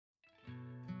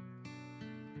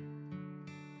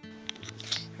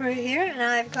right here, and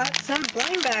I've got some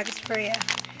blind bags for you.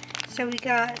 So we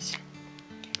got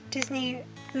Disney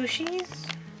Goochies,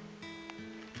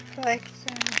 like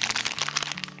some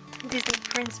Disney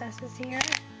princesses here.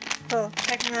 Well,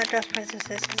 technically not just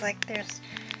princesses, because like there's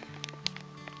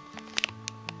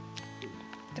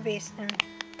the Beast and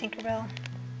Tinkerbell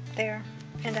there,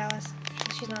 and Alice.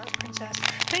 She's not a princess.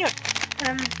 But anyway,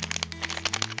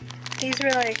 these were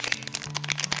like,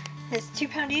 it's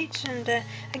 £2 each, and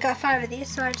I got 5 of these,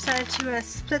 so I decided to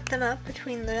split them up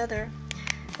between the other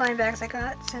blind bags I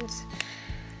got, since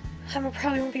I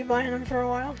probably won't be buying them for a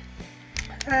while.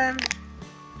 It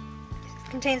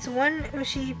contains 1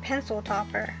 Ushi pencil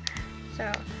topper, so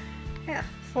yeah,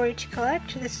 4 each to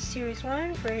collect. This is Series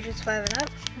 1 for ages 5 and up.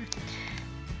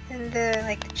 And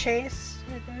the chase,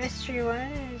 the mystery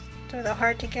one, or the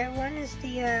hard to get one, is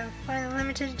the final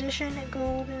limited edition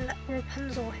golden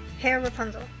Rapunzel, hair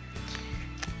Rapunzel.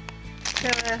 So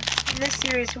in this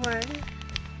Series 1,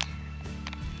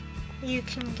 you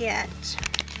can get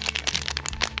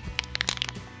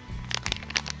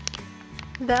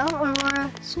Belle, Aurora,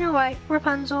 Snow White,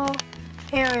 Rapunzel,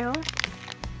 Ariel.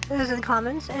 Those are the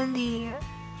commons, and the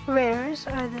rares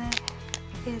are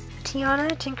is Tiana,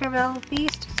 Tinkerbell,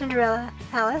 Beast, Cinderella,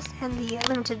 Alice, and the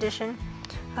limited edition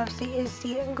obviously is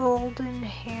the golden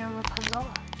hair Rapunzel.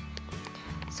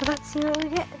 So let's see what we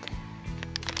get.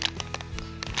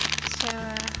 So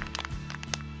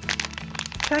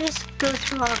I just go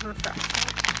through all of them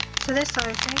first. So this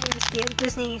obviously is the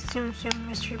Disney Tsum Tsum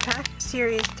Mystery Pack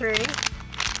Series 3.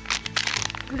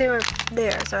 They were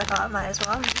there, so I thought I might as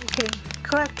well. You can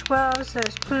collect 12, so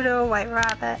there's Pluto, White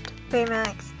Rabbit,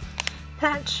 Baymax,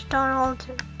 Patch, Donald,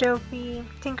 Dopey,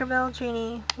 Tinkerbell,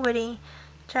 Genie, Woody,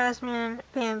 Jasmine,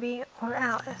 Bambi, or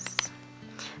Alice.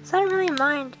 So I don't really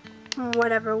mind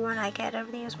whatever one I get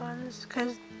of these ones,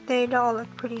 because they all look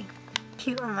pretty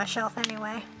cute on my shelf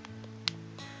anyway.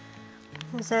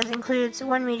 It says includes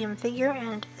 1 medium figure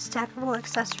and stackable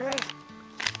accessory.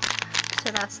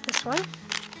 So that's this one.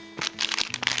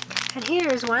 And here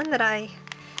is one that I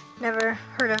never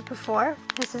heard of before.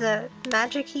 This is a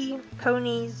Magic-y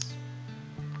Ponies.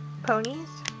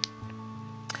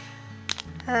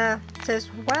 It says,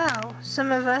 wow,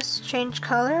 some of us change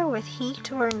color with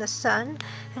heat or in the sun,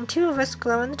 and 2 of us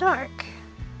glow in the dark.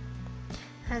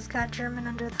 And it's got German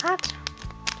under that.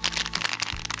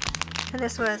 And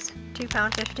this was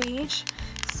 £2.50 each,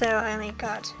 so I only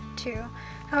got 2.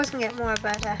 I was gonna get more,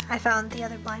 but I found the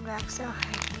other blind bag, so I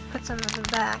put some of them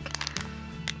back.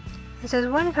 It says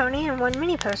 1 pony and 1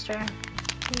 mini poster.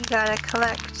 You gotta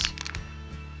collect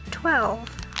 12.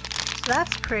 So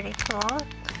that's pretty cool.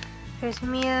 There's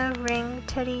Mia, Ring,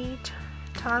 Teddy,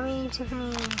 Tommy,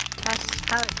 Tiffany, Tess,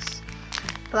 Alex.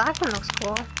 Black one looks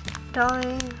cool.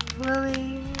 Dolly,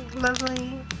 Lily,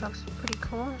 Lovely, looks pretty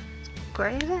cool. It's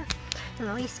gray, is it?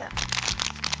 And Lisa.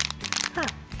 Huh.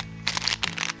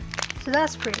 So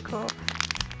that's pretty cool.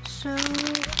 So,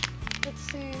 let's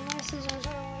see, my scissors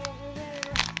are over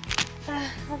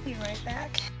there. I'll be right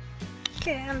back.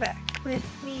 Okay, I'm back with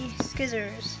me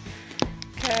scissors.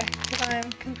 Okay, because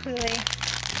I'm completely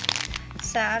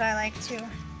sad. I like to,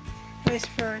 at least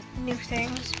for new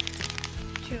things,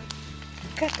 to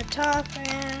cut the top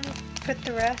and put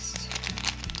the rest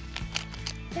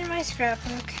in my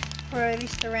scrapbook, or at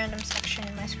least the random section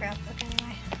in my scrapbook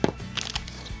anyway.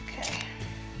 Okay.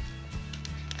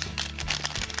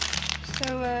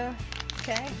 So,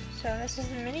 okay, so this is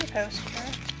the mini poster.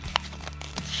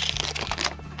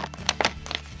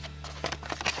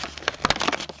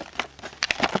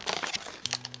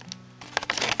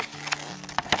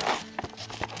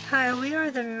 Hi, we are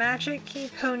the Magic-y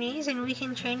Ponies, and we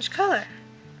can change color.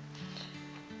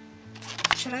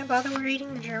 Should I bother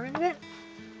reading the German bit?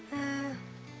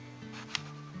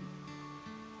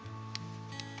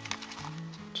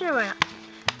 Sure, why not?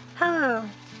 Hello,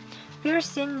 wir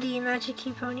sind die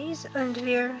Magic-y Ponies, und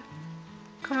wir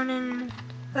können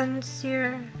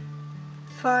unsere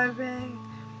Farbe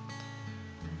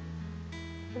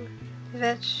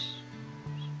wechseln.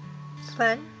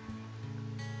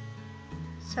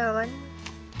 So, I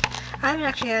haven't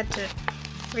actually had to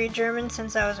read German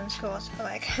since I was in school, so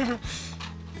like,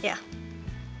 yeah.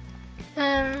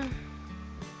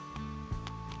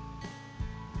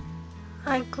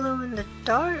 I glow in the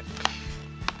dark.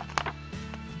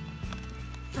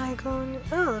 I glow in the,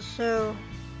 oh, so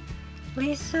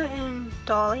Lisa and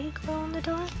Dolly glow in the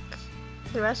dark?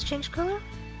 The rest change color?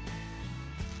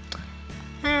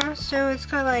 So it's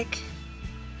got like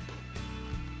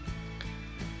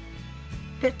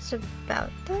bits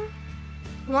about them.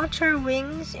 Watch our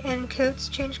wings and coats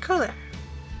change color.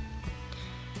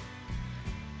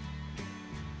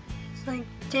 It's like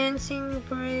dancing,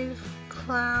 brave,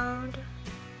 cloud.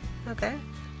 Okay.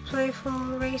 Playful,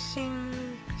 racing,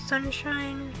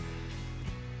 sunshine.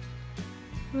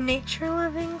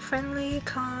 Nature-loving, friendly,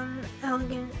 calm,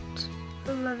 elegant,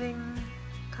 loving,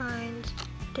 kind,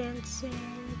 dancing,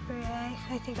 brave.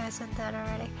 I think I said that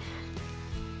already.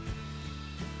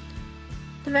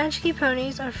 The Magic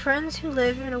ponies are friends who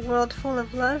live in a world full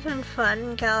of love and fun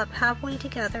and gallop happily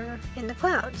together in the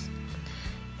clouds.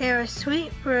 They are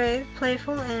sweet, brave,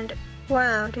 playful, and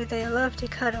wow, do they love to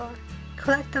cuddle.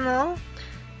 Collect them all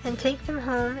and take them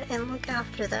home and look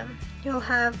after them. You'll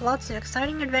have lots of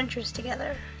exciting adventures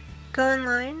together. Go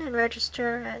online and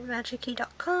register at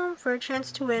magickey.com for a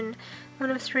chance to win one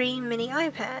of 3 mini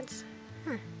iPads.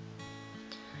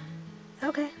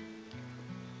 Okay.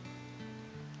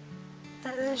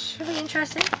 That should be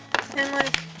interesting. And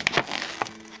like,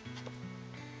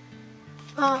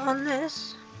 on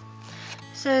this,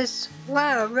 it says,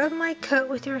 wow, rub my coat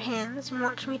with your hands and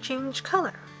watch me change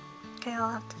color. Okay, I'll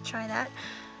have to try that.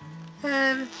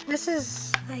 This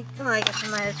is, like, well, I guess I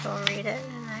might as well read it.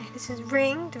 This is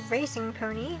Ring, the racing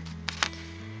pony.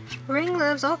 Ring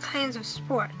loves all kinds of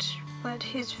sport, but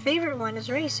his favorite one is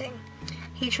racing.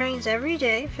 He trains every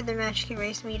day for the Magic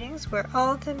race meetings, where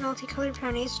all the multicolored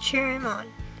ponies cheer him on.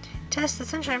 Tess, the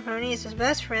Sunshine Pony, is his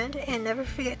best friend, and never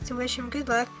forget to wish him good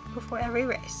luck before every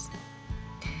race.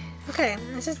 Okay,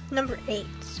 this is number 8,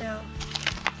 so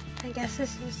I guess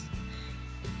this is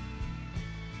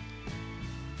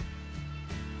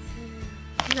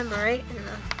number 8 in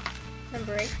the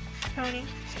number 8 pony.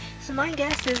 So my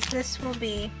guess is this will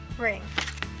be Ring,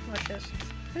 which is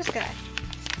this guy.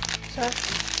 So,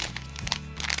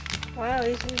 wow,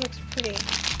 he looks pretty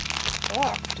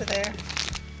soft there.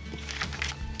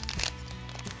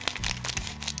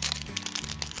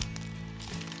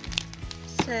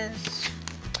 It says,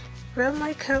 rub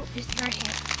my coat with your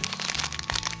hands.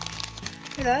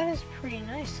 That is pretty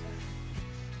nice.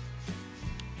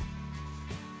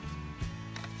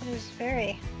 It is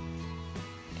very,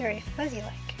 very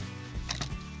fuzzy-like.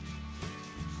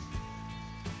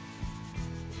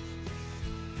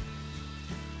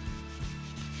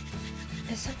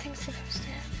 Is something supposed to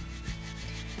happen?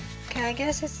 Okay, I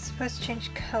guess it's supposed to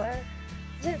change color.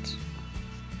 Is it?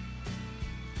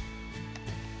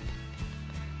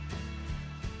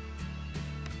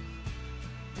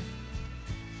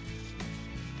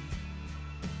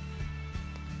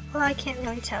 Well, I can't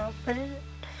really tell, but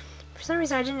for some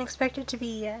reason I didn't expect it to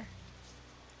be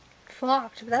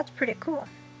flocked, but that's pretty cool.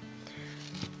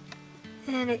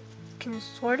 And it can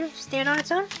sort of stand on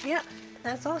its own? Yeah,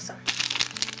 that's awesome.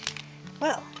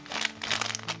 Well,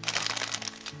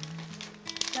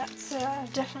 that's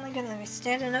definitely going to be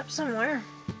standing up somewhere.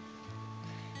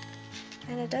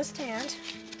 And it does stand.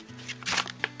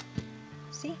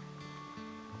 See?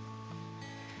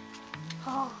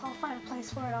 Oh, I'll find a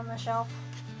place for it on the shelf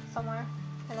somewhere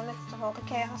in the midst of all the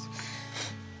chaos.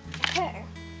 Okay,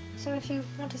 so if you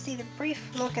want to see the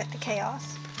brief look at the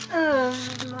chaos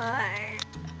of my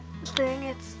thing,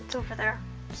 it's over there.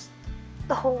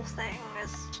 The whole thing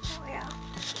is, oh yeah.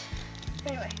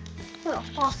 Anyway, well,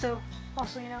 also,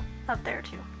 you know, up there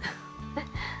too.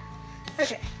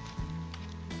 Okay.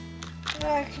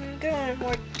 I can go into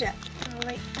more depth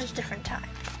at a different time.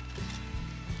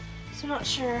 So I'm not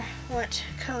sure what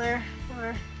color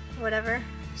or whatever.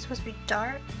 It's supposed to be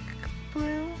dark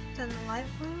blue than the light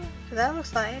blue. So that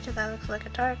looks light, and that looks like a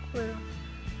dark blue.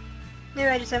 Maybe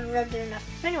I just haven't rubbed it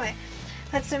enough. Anyway,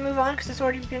 let's move on because it's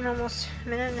already been almost a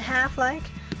minute and a half, like.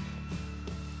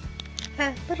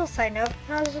 Little side note,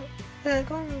 I was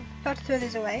about to throw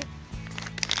these away.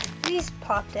 These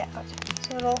popped out. It's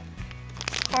a little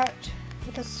heart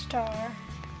with a star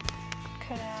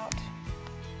cut out.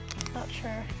 Not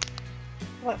sure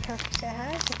what purpose it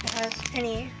has, if it has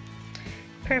any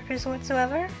purpose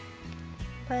whatsoever.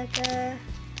 But,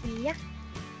 yeah.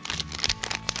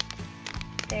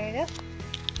 There you go.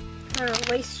 I don't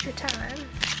waste your time.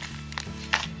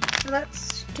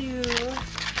 Let's do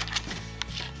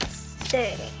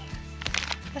stay.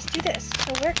 Let's do this.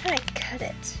 So where can I cut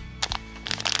it?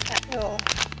 That will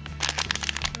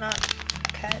not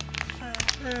cut.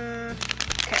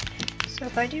 Okay. So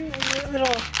if I do a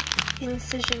little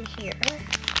incision here,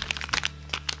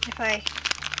 if I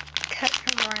cut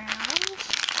around,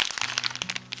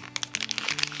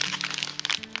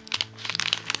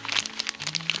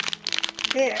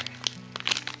 there.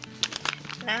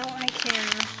 Now I can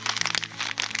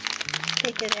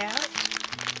take it out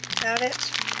without it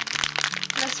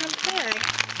messing up the bag.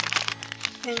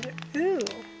 And ooh,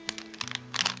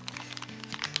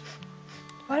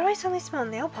 why do I suddenly smell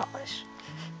nail polish?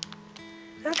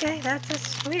 Okay,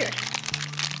 that's weird.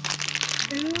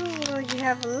 Ooh, will you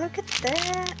have a look at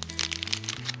that?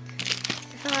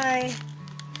 If I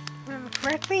remember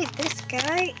correctly, this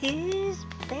guy is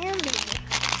Bambi.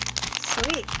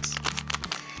 Sweet.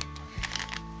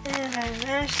 And I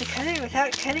managed to cut it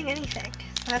without cutting anything.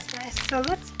 So that's nice. So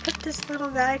let's put this little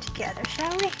guy together,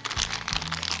 shall we?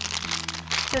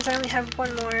 Since I only have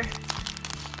one more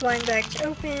blind bag to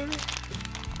open.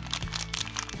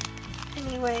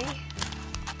 Anyway,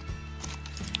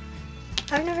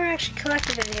 I've never actually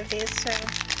collected any of these, so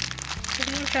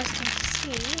it'll be interesting to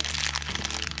see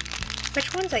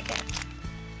which ones I get.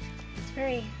 It's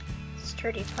very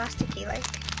sturdy, plasticky like.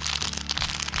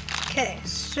 Okay,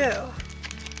 so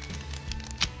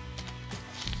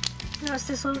what's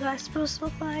this little guy supposed to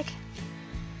look like?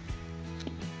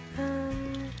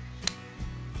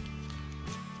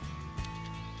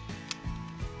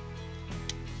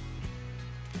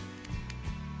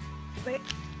 Wait.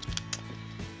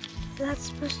 That's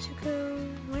supposed to go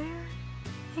where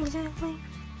exactly?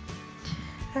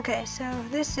 Okay, so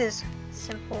this is a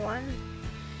simple one.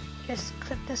 Just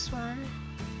clip this one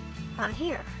on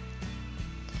here.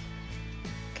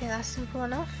 Okay, that's simple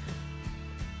enough.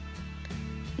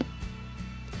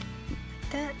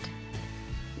 Like that.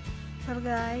 Little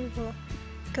guy will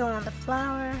go on the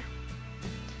flower.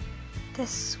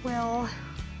 This will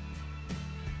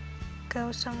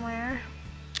go somewhere.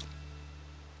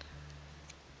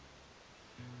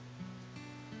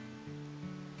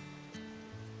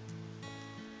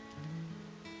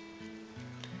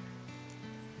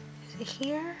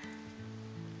 Here.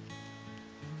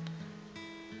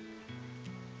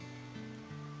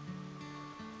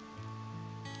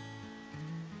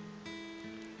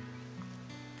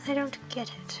 I don't get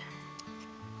it.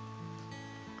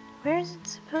 Where is it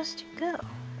supposed to go?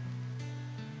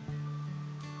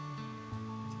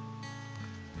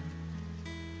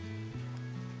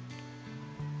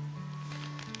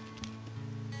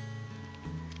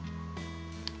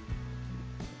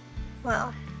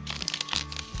 Well,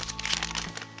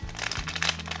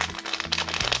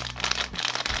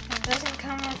 it doesn't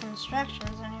come with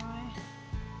instructions anyway.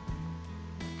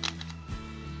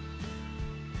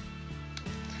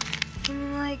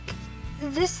 And like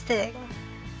this thing.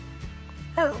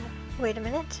 Oh, wait a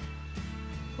minute.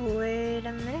 Wait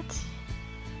a minute.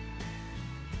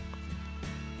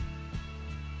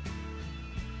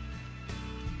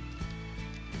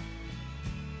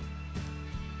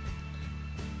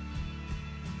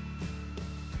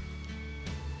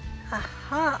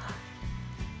 Aha!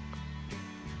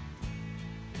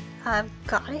 I've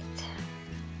got it.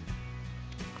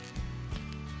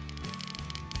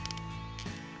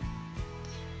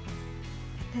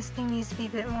 This thing needs to be a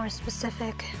bit more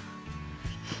specific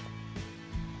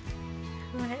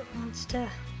when it wants to.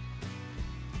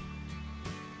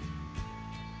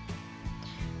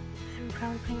 I'm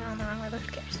probably putting it on the wrong way, but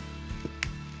who cares?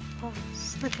 We'll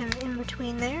slip him in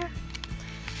between there.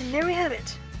 And there we have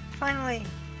it. Finally,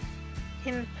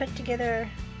 him put together.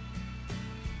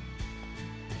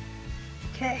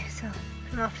 Okay, so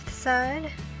put him off to the side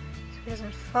so he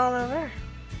doesn't fall over.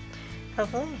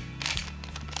 Hopefully.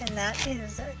 And that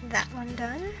is that one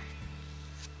done.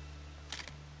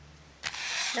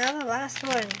 Now the last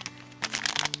one.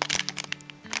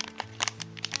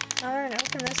 Now we're gonna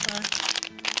open this one.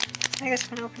 I guess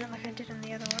I'm gonna open it like I did in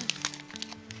the other one.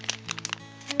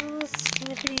 Little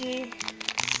snippety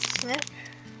snip.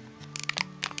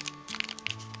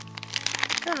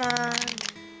 Come on.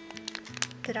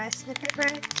 Did I snip it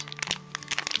right?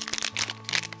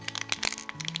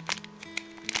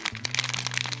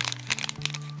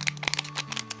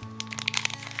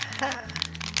 Ha.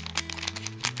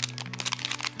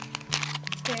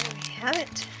 There we have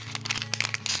it.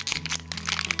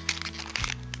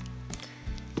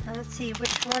 Now let's see,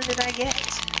 which one did I get?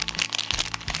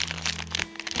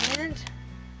 And,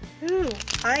 ooh,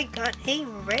 I got a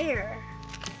rare,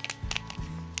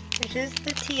 which is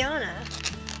the Tiana.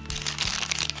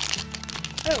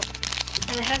 Oh,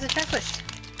 and it has a checklist.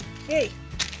 Yay!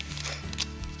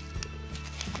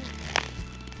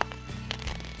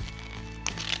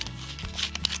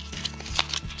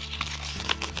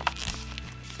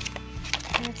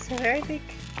 And it's a very big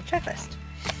checklist.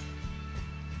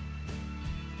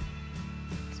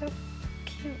 So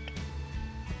cute.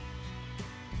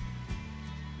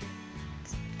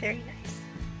 It's very nice.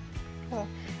 We'll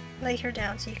lay her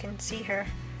down so you can see her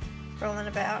rolling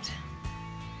about.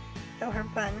 Though her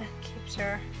bun keeps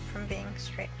her from being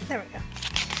straight. There we go.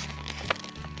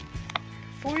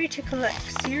 40 to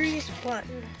collect. Series 1.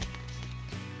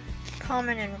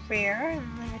 Common and rare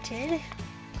and limited.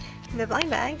 In the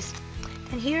blind bags.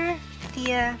 And here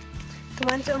the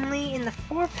ones only in the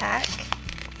 4-pack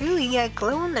Ooh, you got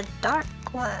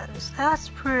glow-in-the-dark ones. That's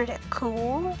pretty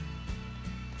cool.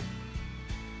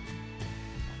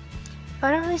 I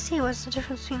don't really see what's the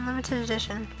difference between limited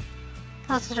edition.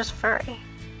 Unless it's just furry.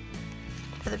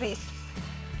 For the base.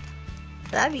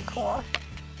 That'd be cool.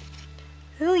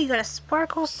 Ooh, you got a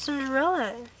Sparkle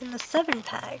Cinderella in the 7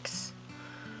 packs.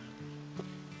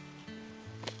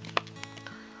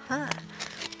 Huh.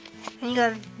 And you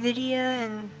got Vidya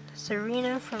and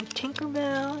Serena from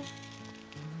Tinkerbell.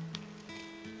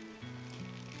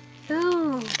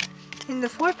 Ooh, in the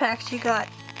 4 packs you got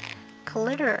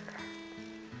glitter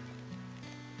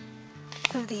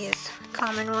of these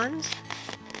common ones.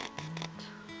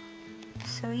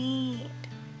 Sweet.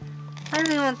 I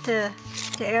really want the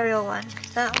Ariel one,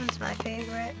 because that one's my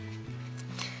favorite.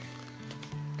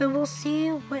 But we'll see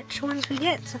which ones we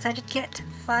get, since I did get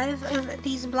 5 of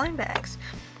these blind bags.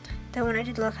 Though when I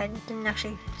did look, I didn't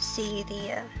actually see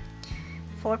the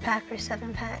 4 pack or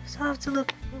 7 pack, so I'll have to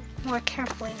look more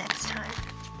carefully next time.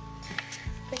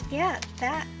 But yeah,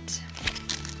 that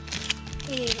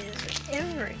is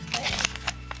everything.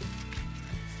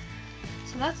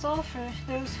 So that's all for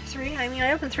those 3. I mean,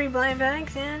 I opened 3 blind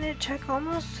bags and it took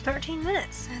almost 13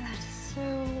 minutes. And that's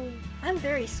so... I'm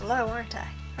very slow, aren't I?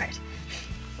 Right.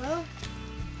 Well,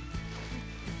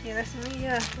 you listen to me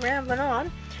rambling on.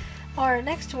 Our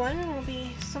next one will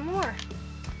be some more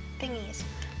thingies.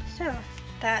 So,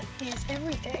 that is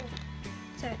everything.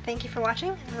 So, thank you for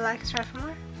watching, and like and subscribe for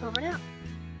more. Over and out.